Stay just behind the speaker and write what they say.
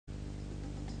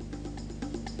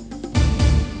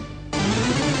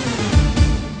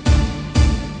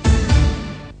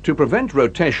To prevent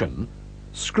rotation,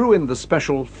 screw in the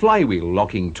special flywheel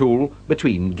locking tool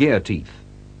between gear teeth.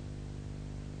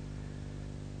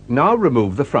 Now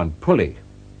remove the front pulley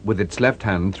with its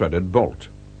left-hand threaded bolt.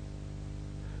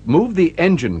 Move the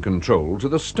engine control to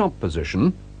the stop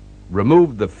position,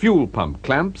 remove the fuel pump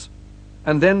clamps,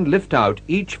 and then lift out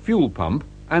each fuel pump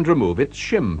and remove its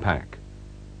shim pack.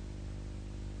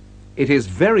 It is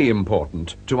very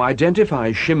important to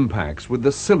identify shim packs with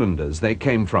the cylinders they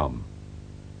came from.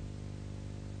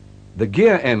 The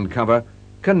gear end cover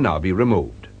can now be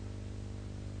removed.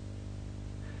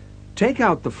 Take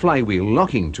out the flywheel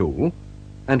locking tool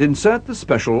and insert the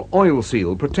special oil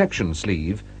seal protection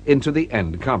sleeve into the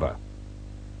end cover.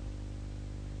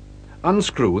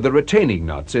 Unscrew the retaining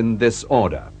nuts in this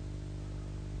order.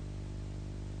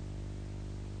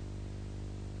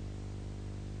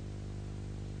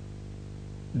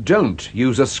 Don't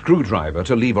use a screwdriver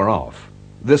to lever off.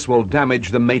 This will damage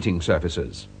the mating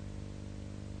surfaces.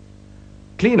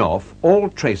 Clean off all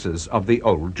traces of the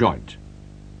old joint.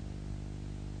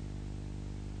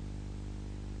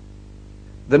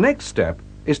 The next step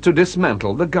is to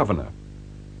dismantle the governor.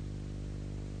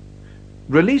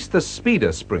 Release the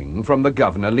speeder spring from the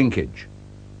governor linkage.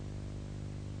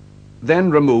 Then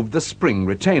remove the spring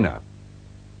retainer.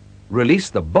 Release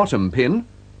the bottom pin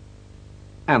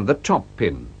and the top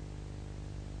pin.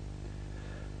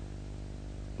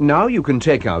 Now you can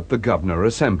take out the governor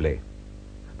assembly,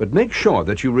 but make sure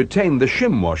that you retain the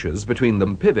shim washers between the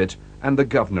pivot and the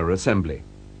governor assembly.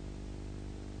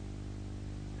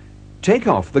 Take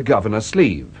off the governor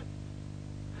sleeve.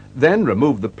 Then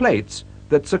remove the plates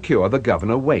that secure the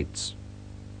governor weights.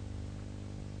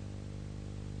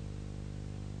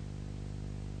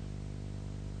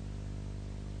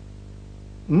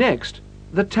 Next,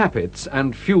 the tappets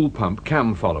and fuel pump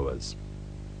cam followers.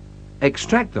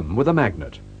 Extract them with a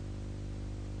magnet,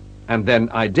 and then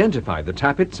identify the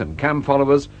tappets and cam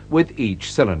followers with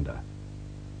each cylinder.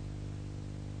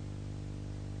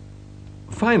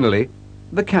 Finally,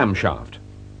 the camshaft.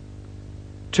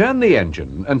 Turn the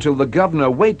engine until the governor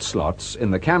weight slots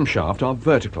in the camshaft are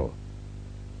vertical.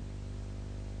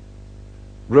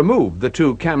 Remove the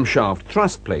two camshaft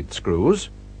thrust plate screws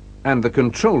and the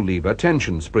control lever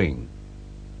tension spring.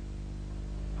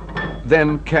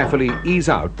 Then carefully ease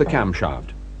out the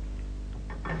camshaft.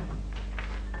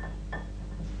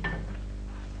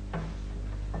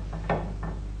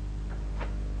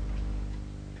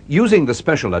 Using the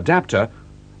special adapter,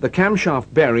 the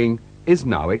camshaft bearing is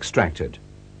now extracted.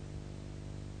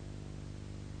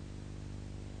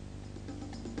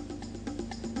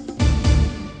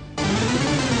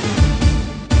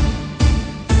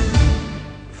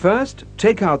 First,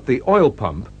 take out the oil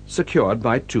pump secured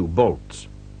by two bolts.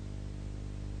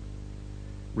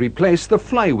 Replace the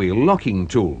flywheel locking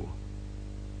tool.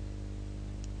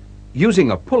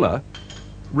 Using a puller,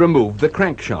 remove the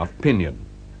crankshaft pinion.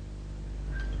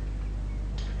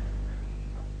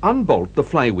 Unbolt the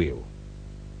flywheel.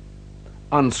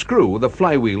 Unscrew the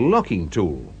flywheel locking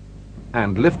tool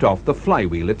and lift off the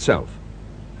flywheel itself.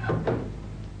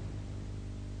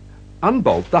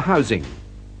 Unbolt the housing.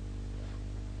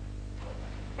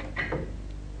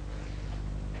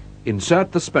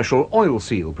 Insert the special oil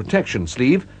seal protection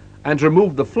sleeve and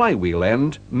remove the flywheel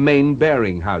end main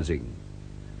bearing housing.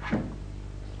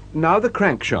 Now the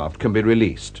crankshaft can be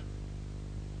released.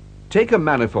 Take a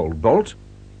manifold bolt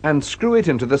and screw it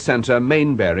into the center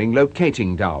main bearing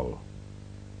locating dowel.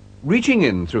 Reaching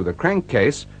in through the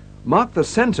crankcase, mark the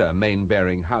center main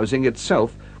bearing housing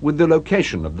itself with the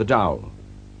location of the dowel.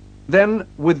 Then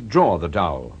withdraw the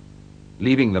dowel,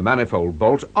 leaving the manifold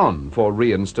bolt on for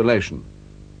reinstallation.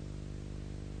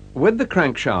 With the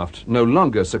crankshaft no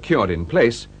longer secured in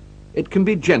place, it can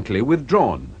be gently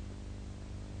withdrawn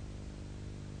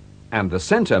and the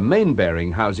center main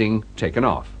bearing housing taken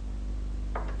off.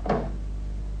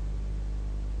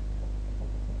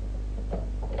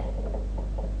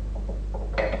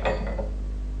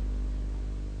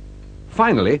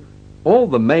 Finally, all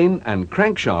the main and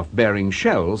crankshaft bearing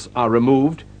shells are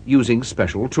removed using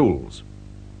special tools.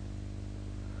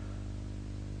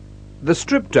 The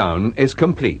strip down is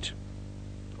complete.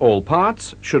 All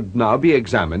parts should now be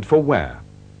examined for wear,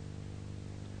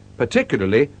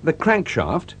 particularly the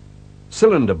crankshaft,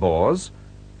 cylinder bores,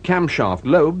 camshaft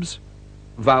lobes,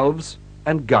 valves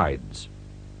and guides.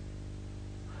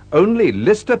 Only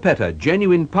Lister Petter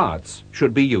genuine parts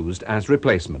should be used as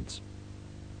replacements.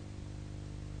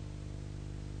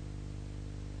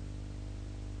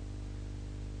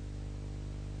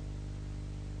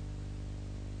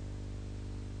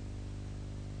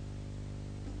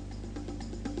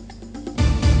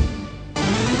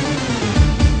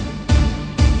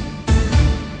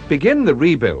 Begin the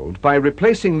rebuild by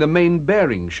replacing the main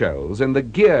bearing shells in the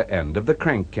gear end of the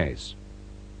crankcase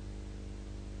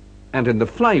and in the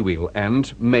flywheel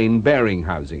end main bearing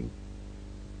housing.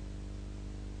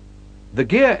 The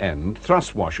gear end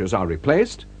thrust washers are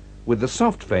replaced with the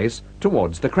soft face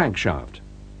towards the crankshaft.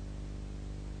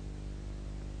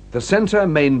 The centre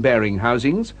main bearing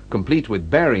housings, complete with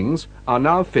bearings, are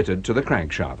now fitted to the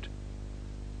crankshaft.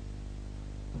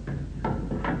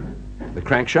 The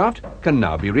crankshaft can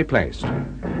now be replaced.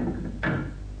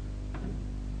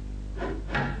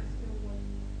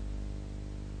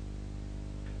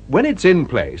 When it's in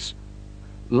place,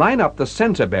 line up the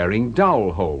centre bearing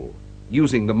dowel hole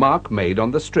using the mark made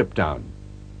on the strip down.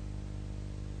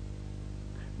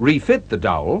 Refit the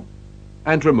dowel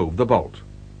and remove the bolt.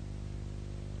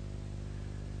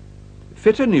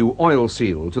 Fit a new oil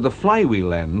seal to the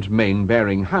flywheel end main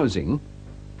bearing housing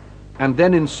and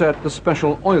then insert the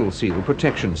special oil seal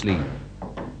protection sleeve.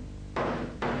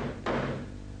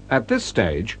 At this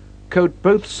stage, coat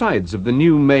both sides of the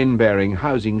new main bearing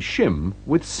housing shim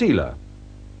with sealer.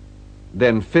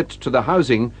 Then fit to the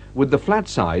housing with the flat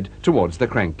side towards the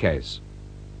crankcase.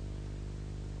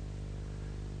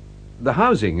 The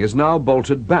housing is now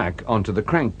bolted back onto the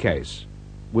crankcase,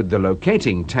 with the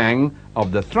locating tang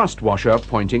of the thrust washer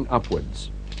pointing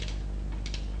upwards.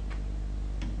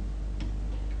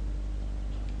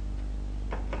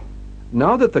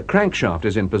 Now that the crankshaft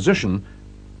is in position,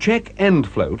 check end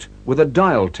float with a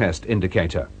dial test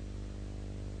indicator.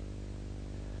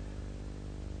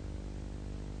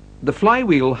 The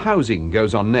flywheel housing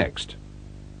goes on next,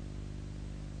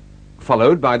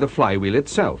 followed by the flywheel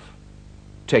itself.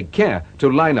 Take care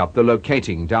to line up the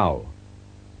locating dowel.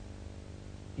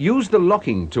 Use the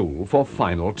locking tool for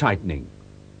final tightening.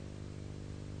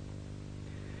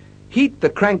 Heat the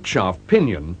crankshaft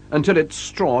pinion until it's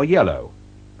straw yellow,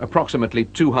 approximately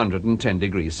 210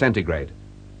 degrees centigrade.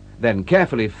 Then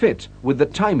carefully fit with the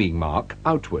timing mark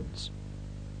outwards.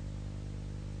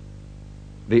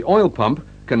 The oil pump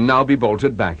can now be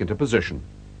bolted back into position.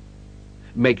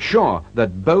 Make sure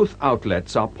that both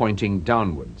outlets are pointing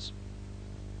downwards.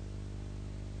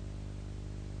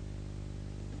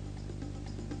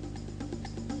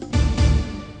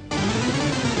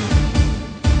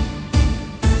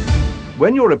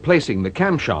 When you're replacing the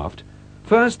camshaft,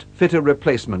 first fit a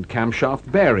replacement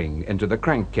camshaft bearing into the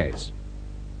crankcase.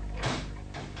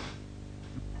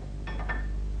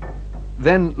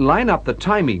 Then line up the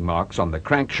timing marks on the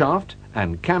crankshaft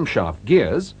and camshaft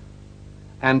gears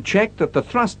and check that the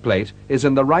thrust plate is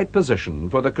in the right position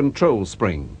for the control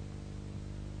spring.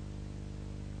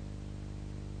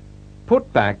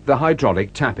 Put back the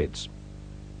hydraulic tappets.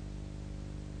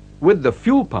 With the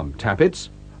fuel pump tappets,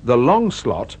 the long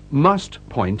slot must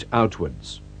point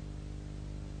outwards.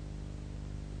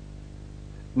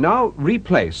 Now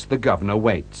replace the governor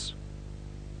weights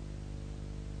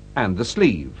and the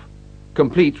sleeve,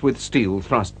 complete with steel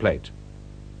thrust plate.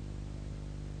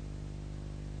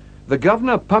 The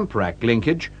governor pump rack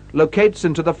linkage locates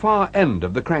into the far end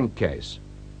of the crankcase.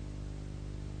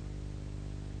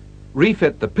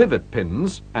 Refit the pivot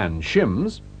pins and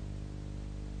shims.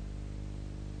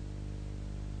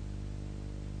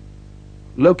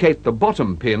 Locate the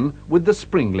bottom pin with the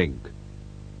spring link.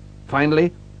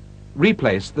 Finally,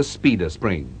 replace the speeder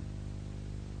spring.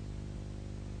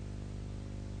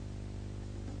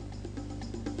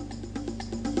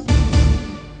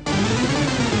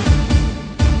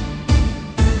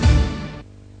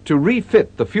 To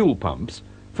refit the fuel pumps,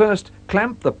 first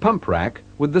clamp the pump rack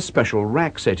with the special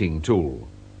rack setting tool.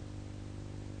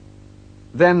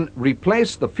 Then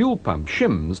replace the fuel pump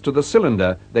shims to the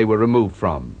cylinder they were removed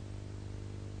from.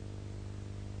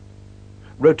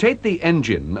 Rotate the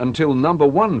engine until number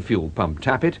 1 fuel pump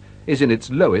tappet is in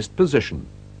its lowest position.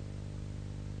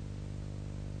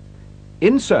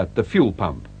 Insert the fuel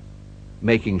pump,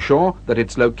 making sure that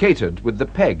it's located with the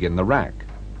peg in the rack.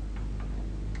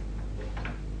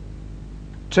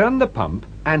 Turn the pump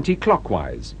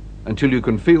anti-clockwise until you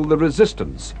can feel the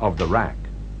resistance of the rack.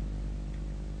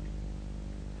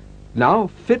 Now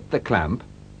fit the clamp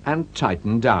and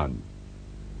tighten down,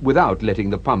 without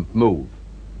letting the pump move.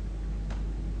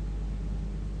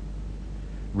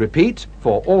 Repeat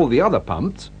for all the other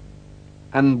pumps,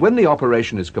 and when the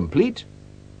operation is complete,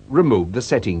 remove the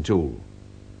setting tool.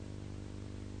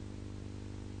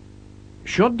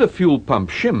 Should the fuel pump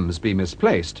shims be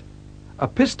misplaced, a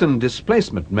piston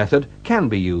displacement method can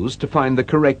be used to find the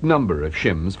correct number of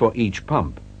shims for each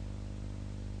pump.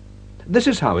 This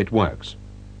is how it works.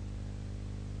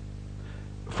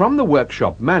 From the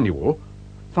workshop manual,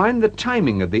 find the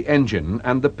timing of the engine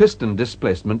and the piston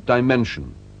displacement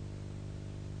dimension.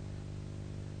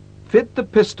 Fit the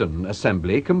piston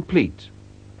assembly complete.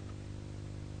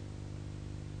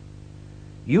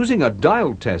 Using a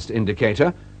dial test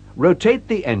indicator, rotate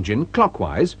the engine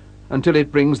clockwise until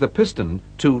it brings the piston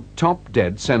to top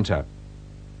dead center.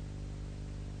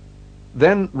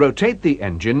 Then rotate the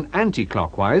engine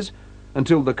anti-clockwise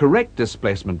until the correct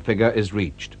displacement figure is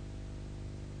reached.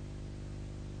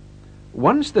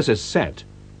 Once this is set,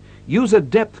 use a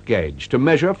depth gauge to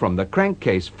measure from the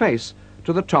crankcase face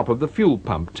to the top of the fuel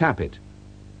pump tappet.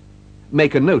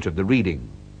 Make a note of the reading.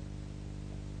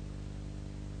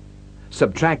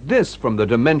 Subtract this from the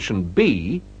dimension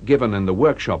B given in the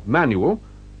workshop manual,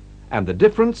 and the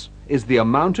difference is the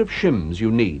amount of shims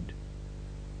you need.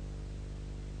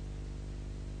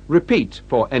 Repeat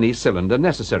for any cylinder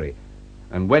necessary,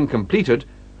 and when completed,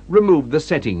 remove the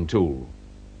setting tool.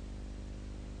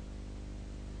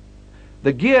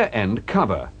 The gear end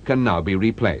cover can now be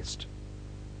replaced.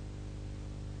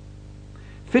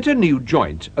 Fit a new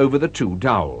joint over the two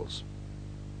dowels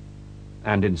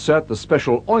and insert the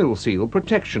special oil seal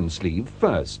protection sleeve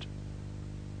first.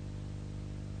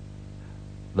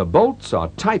 The bolts are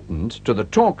tightened to the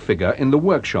torque figure in the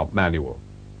workshop manual,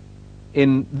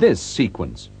 in this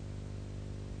sequence.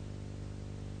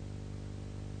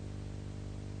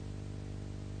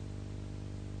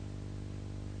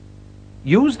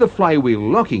 Use the flywheel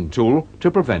locking tool to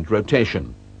prevent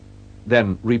rotation.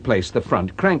 Then replace the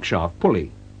front crankshaft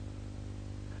pulley.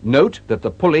 Note that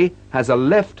the pulley has a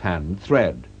left-hand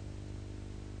thread.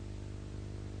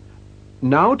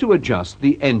 Now to adjust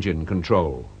the engine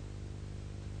control.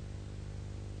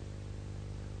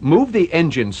 Move the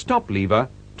engine stop lever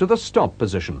to the stop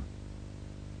position.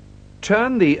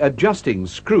 Turn the adjusting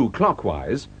screw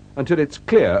clockwise until it's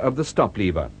clear of the stop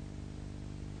lever.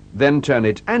 Then turn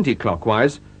it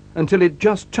anti-clockwise until it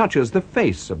just touches the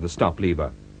face of the stop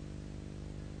lever.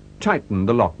 Tighten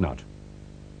the lock nut.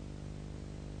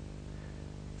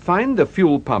 Find the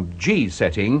fuel pump G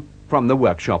setting from the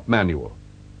workshop manual.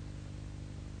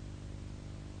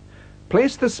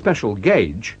 Place the special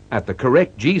gauge at the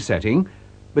correct G setting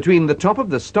between the top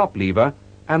of the stop lever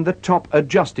and the top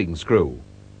adjusting screw.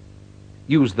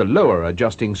 Use the lower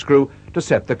adjusting screw to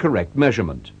set the correct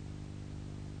measurement.